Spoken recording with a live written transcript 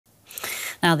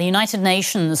Now, the United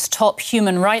Nations top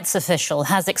human rights official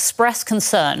has expressed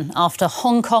concern after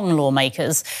Hong Kong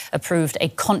lawmakers approved a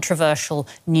controversial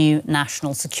new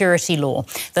national security law.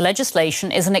 The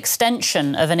legislation is an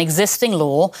extension of an existing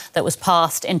law that was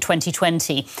passed in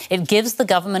 2020. It gives the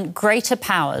government greater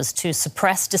powers to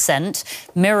suppress dissent,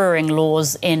 mirroring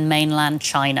laws in mainland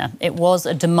China. It was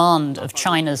a demand of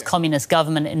China's communist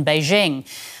government in Beijing,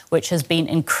 which has been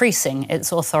increasing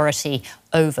its authority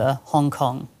over Hong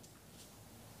Kong.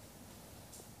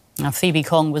 Now, Phoebe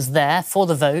Kong was there for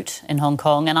the vote in Hong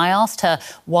Kong, and I asked her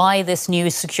why this new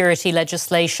security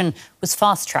legislation was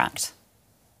fast-tracked.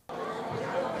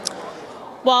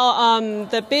 Well,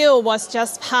 the bill was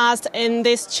just passed in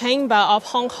this chamber of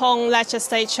Hong Kong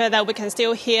legislature that we can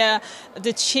still hear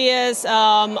the cheers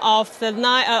of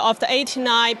the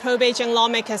 89 pro-Beijing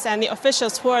lawmakers and the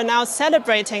officials who are now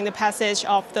celebrating the passage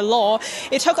of the law.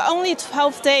 It took only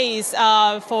 12 days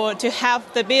to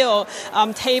have the bill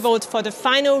tabled for the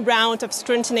final round of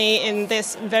scrutiny in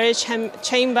this very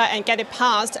chamber and get it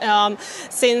passed.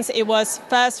 Since it was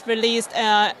first released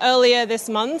earlier this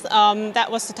month, that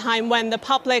was the time when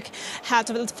the public had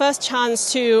the first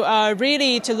chance to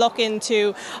really look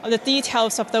into the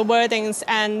details of the wordings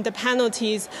and the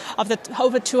penalties of the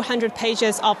over 200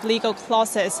 pages of legal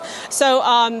clauses. So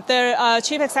the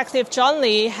Chief Executive John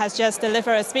Lee has just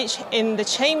delivered a speech in the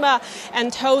chamber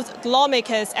and told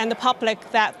lawmakers and the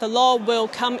public that the law will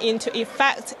come into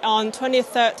effect on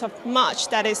 23rd of March,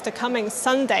 that is the coming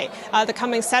Saturday,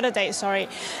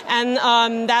 and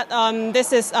that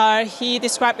this is, he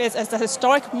described it as a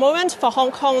historic moment for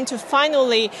Hong Kong to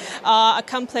finally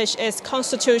accomplish its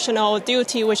constitutional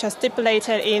duty, which is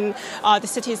stipulated in the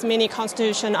city's mini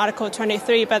constitution, Article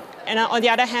 23. But on the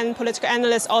other hand, political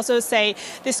analysts also say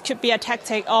this could be a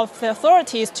tactic of the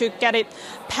authorities to get it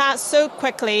passed so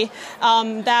quickly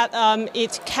that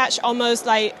it catch almost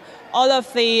like all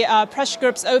of the pressure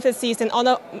groups overseas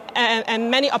and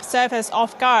many observers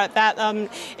off guard, that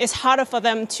it's harder for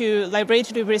them to ready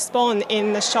to respond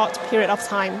in a short period of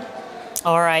time.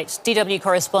 All right. DW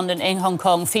correspondent in Hong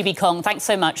Kong, Phoebe Kong. Thanks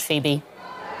so much, Phoebe.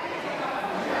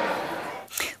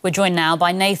 We're joined now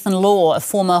by Nathan Law, a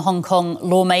former Hong Kong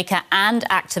lawmaker and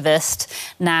activist,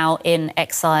 now in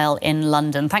exile in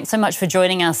London. Thanks so much for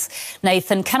joining us,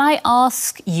 Nathan. Can I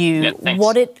ask you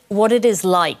what it is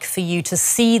like for you to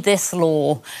see this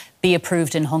law be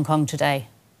approved in Hong Kong today?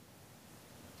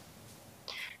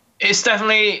 It's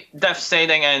definitely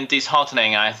devastating and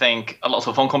disheartening. I think a lot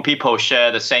of Hong Kong people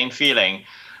share the same feeling.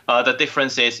 The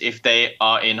difference is if they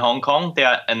are in Hong Kong, they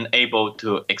are unable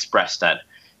to express that.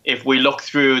 If we look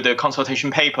through the consultation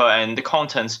paper and the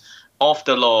contents of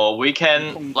the law, we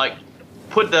can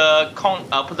put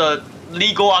the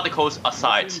legal articles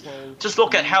aside. Just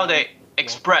look at how they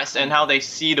express and how they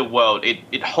see the world.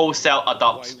 It wholesale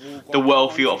adopts the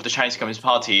worldview of the Chinese Communist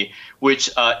Party,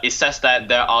 which it says that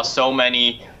there are so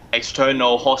many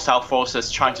external hostile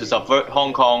forces trying to subvert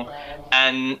Hong Kong,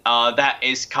 and that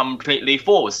is completely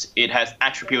false. It has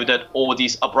attributed all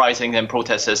these uprisings and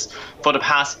protests for the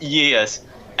past years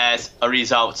as a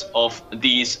result of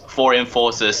these foreign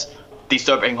forces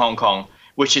disturbing Hong Kong,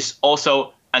 which is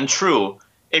also untrue.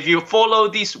 If you follow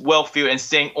this worldview and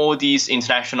seeing all these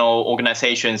international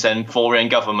organizations and foreign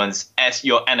governments as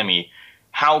your enemy,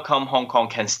 how come Hong Kong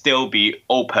can still be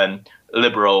open,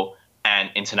 liberal, and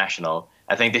international?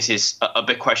 I think this is a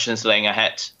big question laying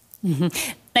ahead.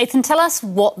 Mm-hmm. Nathan, tell us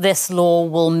what this law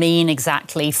will mean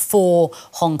exactly for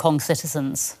Hong Kong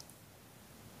citizens.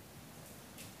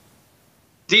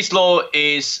 This law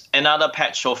is another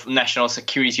patch of national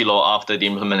security law after the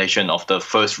implementation of the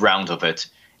first round of it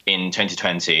in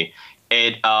 2020.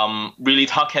 It really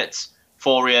targets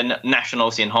foreign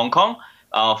nationals in Hong Kong,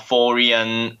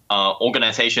 foreign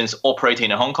organizations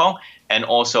operating in Hong Kong, and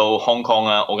also Hong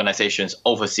Kong organizations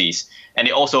overseas. And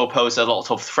it also poses a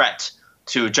lot of threat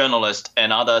to journalists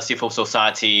and other civil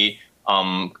society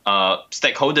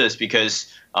stakeholders because,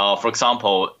 for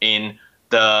example, in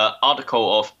the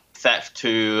article of theft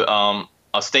to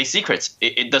state secrets,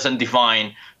 it doesn't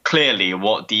define clearly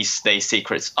what these state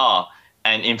secrets are.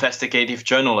 And investigative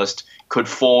journalists could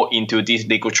fall into this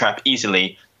legal trap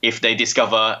easily if they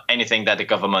discover anything that the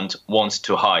government wants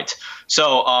to hide.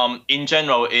 So in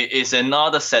general, it is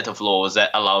another set of laws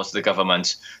that allows the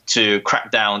government to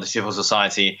crack down the civil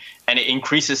society, and it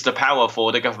increases the power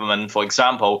for the government, for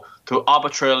example, to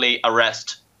arbitrarily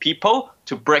arrest people,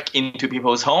 to break into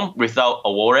people's home without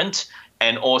a warrant,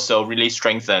 and also really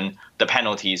strengthen the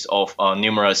penalties of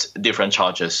numerous different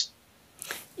charges.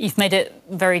 You've made it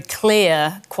very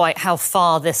clear quite how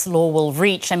far this law will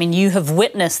reach. I mean, you have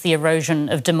witnessed the erosion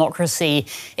of democracy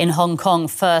in Hong Kong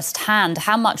firsthand.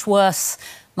 How much worse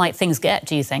might things get,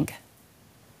 do you think?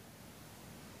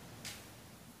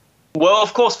 Well,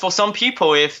 of course, for some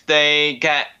people, if they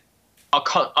get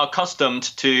accustomed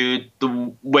to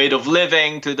the way of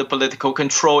living, to the political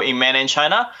control in mainland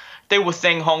China, they would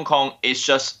think Hong Kong is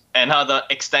just another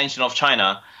extension of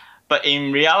China. But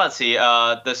in reality,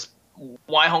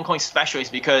 why Hong Kong is special is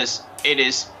because it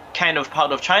is kind of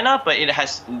part of China, but it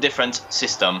has different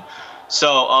system.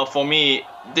 So for me,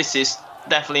 this is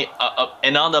definitely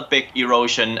another big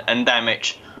erosion and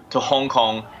damage to Hong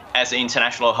Kong as an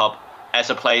international hub, as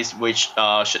a place which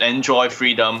should enjoy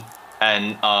freedom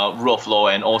and rule of law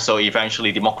and also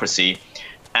eventually democracy.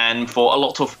 And for a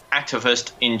lot of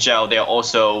activists in jail, they are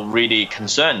also really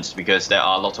concerned because there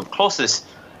are a lot of clauses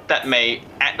that may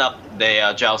add up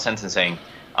their jail sentencing.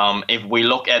 If we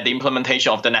look at the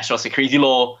implementation of the national security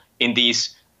law in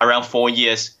these around 4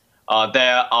 years,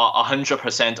 there are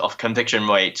 100% of conviction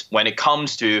rate when it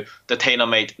comes to the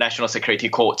tailor-made national security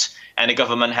courts, and the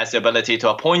government has the ability to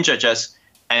appoint judges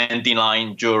and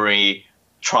deny jury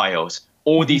trials.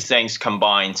 All these things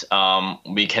combined,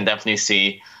 we can definitely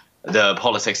see the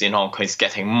politics in Hong Kong is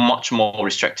getting much more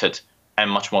restricted and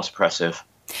much more suppressive.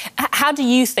 How do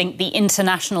you think the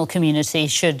international community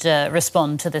should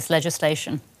respond to this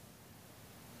legislation?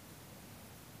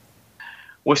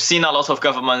 We've seen a lot of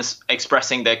governments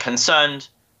expressing their concern,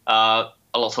 a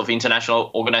lot of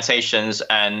international organizations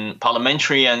and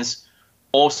parliamentarians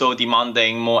also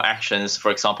demanding more actions, for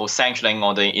example, sanctioning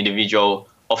on the individual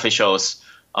officials.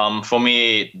 For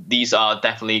me, these are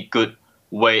definitely good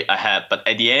way ahead. But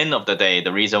at the end of the day,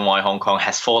 the reason why Hong Kong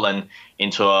has fallen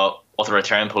into an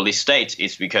authoritarian police state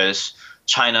is because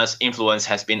China's influence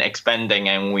has been expanding,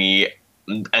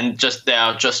 and there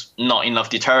are just not enough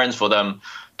deterrents for them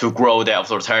to grow their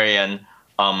authoritarian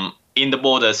in the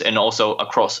borders and also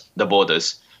across the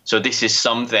borders. So this is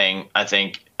something I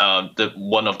think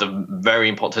one of the very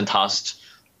important tasks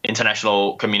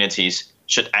international communities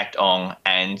should act on,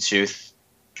 and to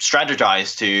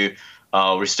strategize to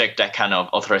restrict that kind of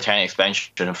authoritarian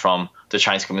expansion from the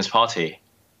Chinese Communist Party.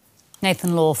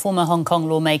 Nathan Law, former Hong Kong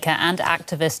lawmaker and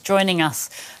activist, joining us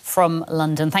from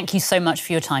London. Thank you so much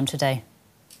for your time today.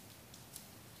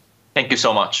 Thank you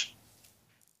so much.